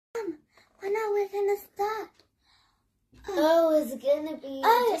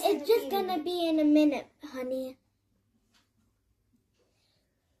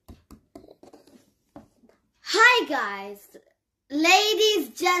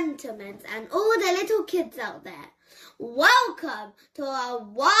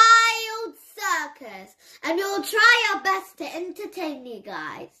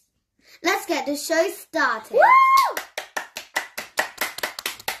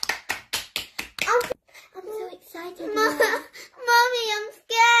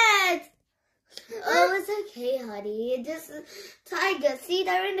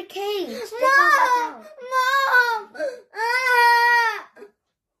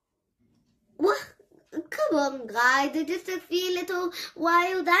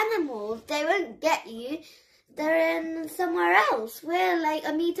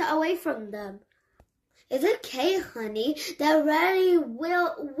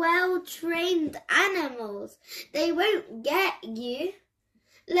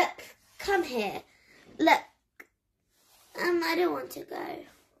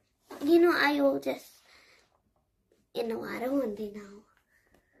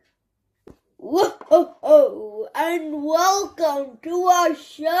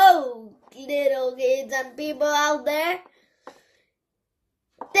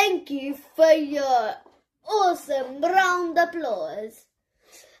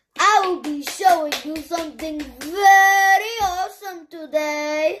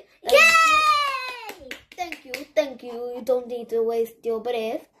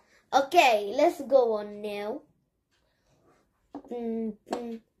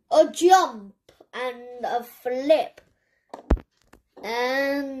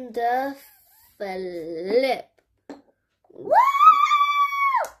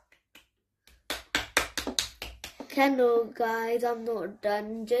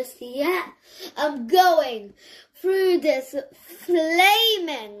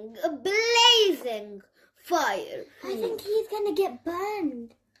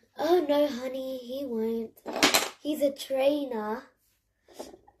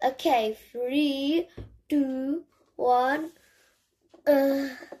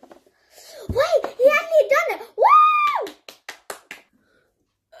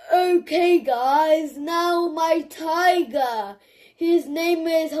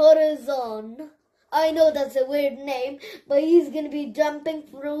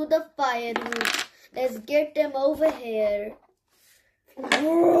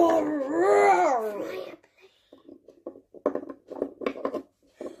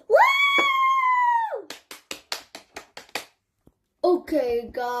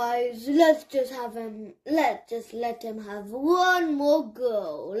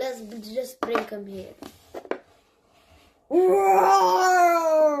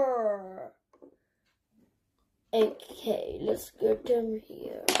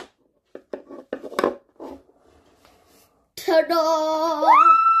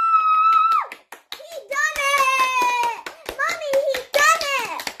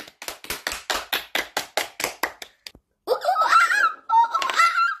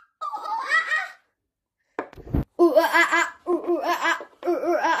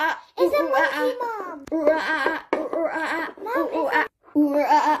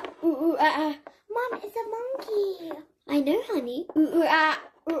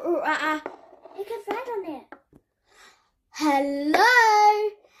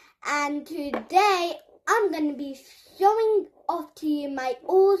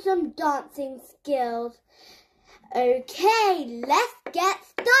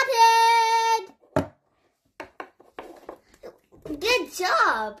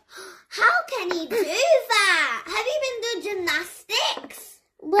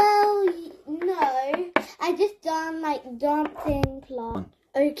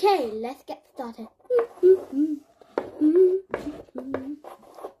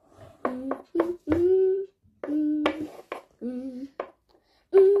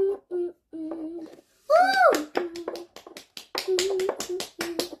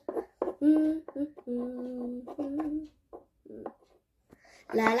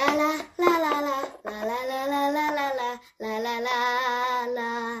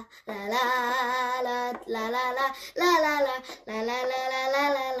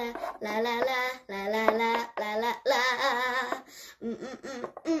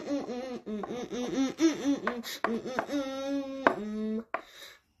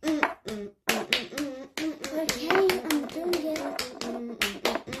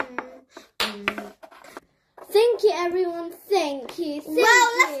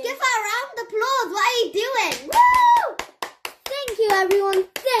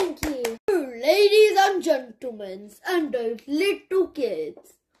gentlemen and those little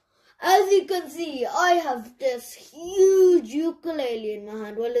kids. As you can see, I have this huge ukulele in my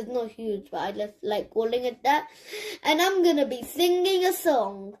hand. Well, it's not huge, but I just like calling it that. And I'm gonna be singing a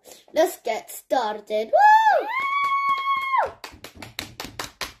song. Let's get started. Woo!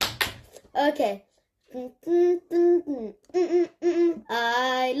 Okay.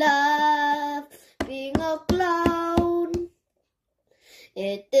 I love being a clown.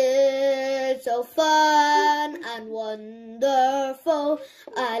 It is so fun and wonderful.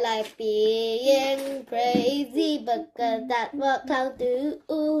 I like being crazy because that's what clowns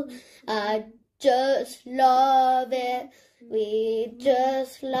do. I just love it. We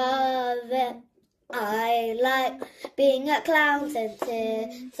just love it. I like being a clown since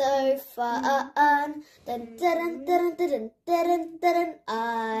it's so fun. Dun, dun, dun, dun, dun, dun, dun.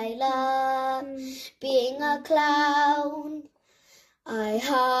 I love being a clown. I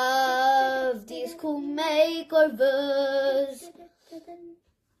have these cool makeovers.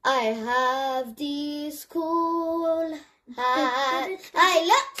 I have these cool hats. I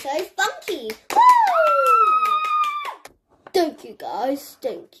look so funky. Woo! Thank you guys.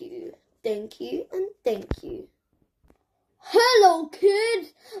 Thank you. Thank you and thank you. Hello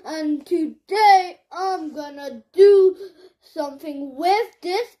kids, and today I'm gonna do something with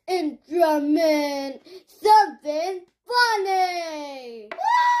this instrument. Something funny.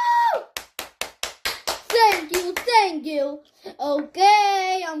 Woo! Thank you, thank you.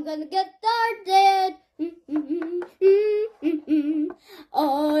 Okay, I'm gonna get started.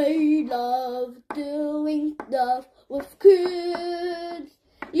 I love doing stuff with kids.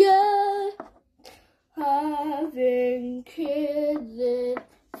 Yeah, having kids is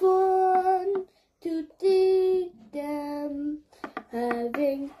fun to teach them.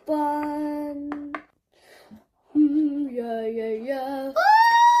 Having fun. Yeah. Woo!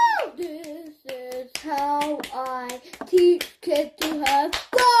 This is how I teach kids to have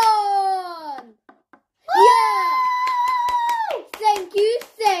fun. Woo! Yeah. Thank you,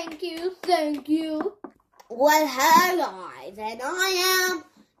 thank you, thank you. Well, hello guys, and I am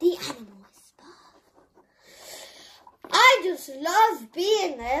the animal whisperer. I just love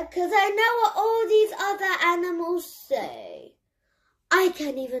being there because I know what all these other animals say. I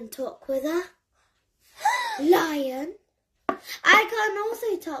can even talk with a lion. I can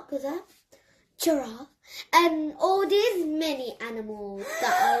also talk with a giraffe and all these many animals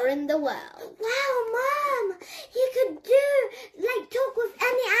that are in the world. Wow, Mom, you could talk with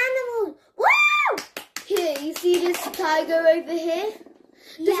any animal. Woo! Here, you see this tiger over here?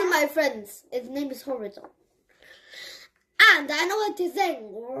 This is my friend's. His name is Horizon. And I know what to sing.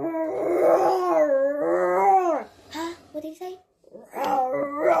 Huh? What did he say?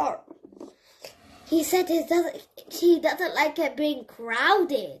 He said he doesn't like it being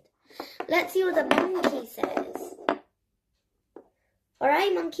crowded. Let's see what the monkey says.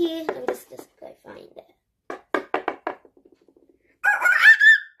 Alright, monkey. Let me just go find it.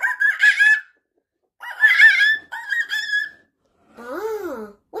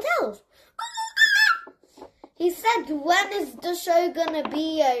 What else? He said, when is the show gonna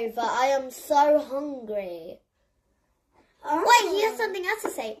be over? I am so hungry. Wait, he has something else to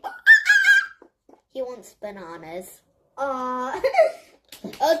say. He wants bananas.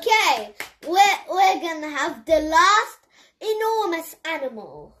 Okay, we're gonna have the last enormous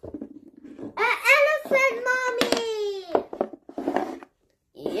animal. An elephant, Mommy!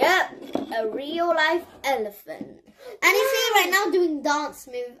 Yep, a real life elephant. And you see right now doing dance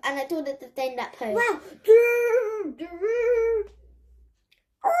move, and I told it to stay in that pose.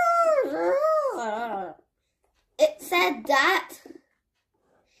 Wow! It said that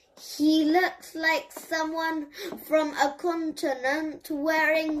he looks like someone from a continent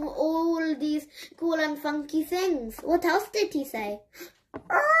wearing all these cool and funky things. What else did he say?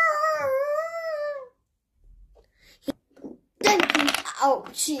 Thank you.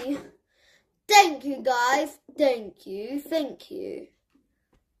 Ouchie. Thank you, guys. Thank you. Thank you.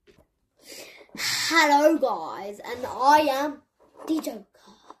 Hello, guys. And I am the Joker.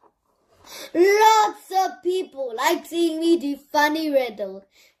 Lots of people like seeing me do funny riddles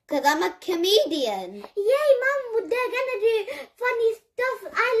because I'm a comedian. Yay, Mom, they're gonna do funny stuff.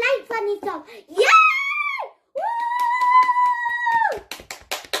 I like funny stuff. Yay! Woo!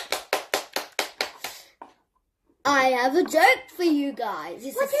 I have a joke for you guys.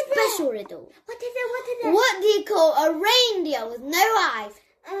 It's What a is special riddle. What is it? What is it? What do you call a reindeer with no eyes?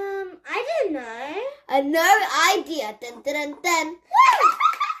 I don't know. No idea. Dun, dun, dun, dun.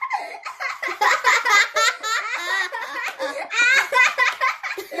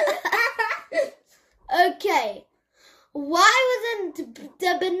 Okay. Why wasn't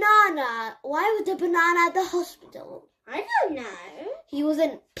the banana? Why was the banana at the hospital? I don't know. He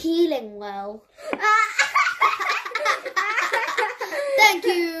wasn't peeling well. Thank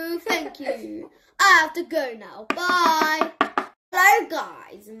you. I have to go now. Bye. Hello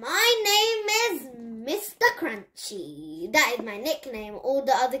guys, my name is Mr. Crunchy. That is my nickname. All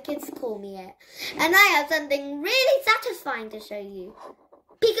the other kids call me it. And I have something really satisfying to show you.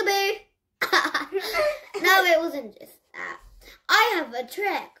 Peekaboo. No, it wasn't just that. I have a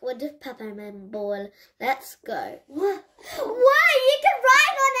trick with the peppermint ball. Let's go. What? You can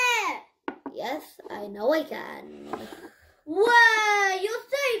ride on it! Yes, I know I can. Whoa, you're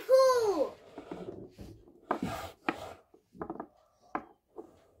so cool!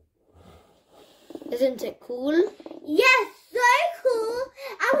 Isn't it cool? Yes, so cool!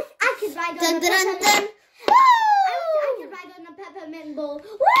 I wish I could ride on Dun, a dun, dun, peppermint dun. ball. I wish I could ride on a peppermint ball.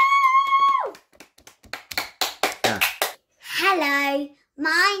 Woo! Hello,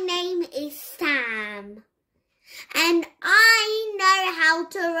 my name is Sam. And I know how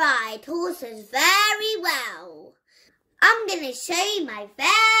to ride horses very well. I'm going to show you my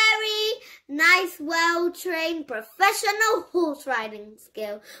very nice, well-trained, professional horse riding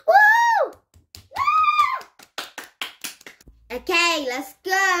skill. Woo! Woo! Okay, let's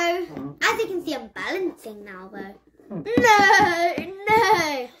go. As you can see, I'm balancing now, though. No!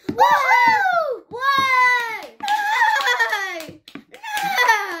 Woohoo! Whoa! No!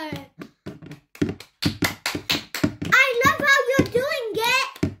 No! I love how you're doing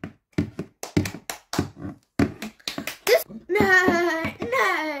it! No!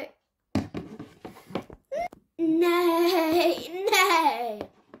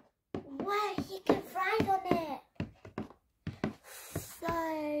 Wow, you can ride on it. So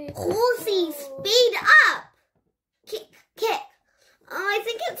Horsey, cool. speed up! Kick. Oh, I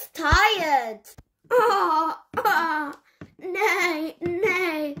think it's tired.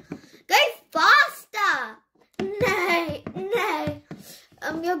 No. Go faster. No.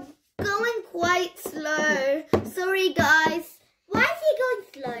 You're going quite slow. Sorry, guys. Why is he going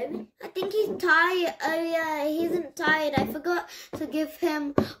slow? I think he's tired. Oh, yeah, he isn't tired. I forgot to give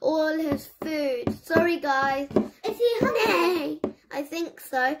him all his food. Sorry, guys. Is he hungry? No, I think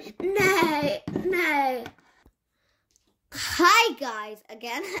so. No. Hi, guys,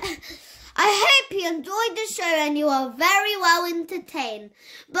 again. I hope you enjoyed the show and you are very well entertained.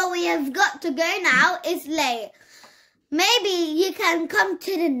 But we have got to go now. It's late. Maybe you can come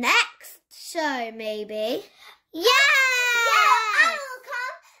to the next show, maybe. Yeah, I will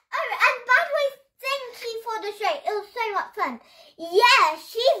come. Oh, and by the way, thank you for the show. It was so much fun. Yeah,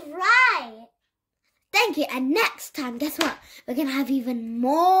 she's right. Thank you. And next time, guess what? We're going to have even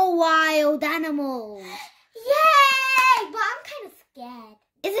more wild animals. Yay! But I'm kind of scared.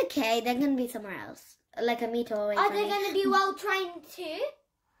 It's okay. They're going to be somewhere else. Like a meter away Are from they me. going to be well trained too?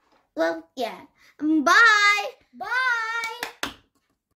 Well, yeah. Bye. Bye.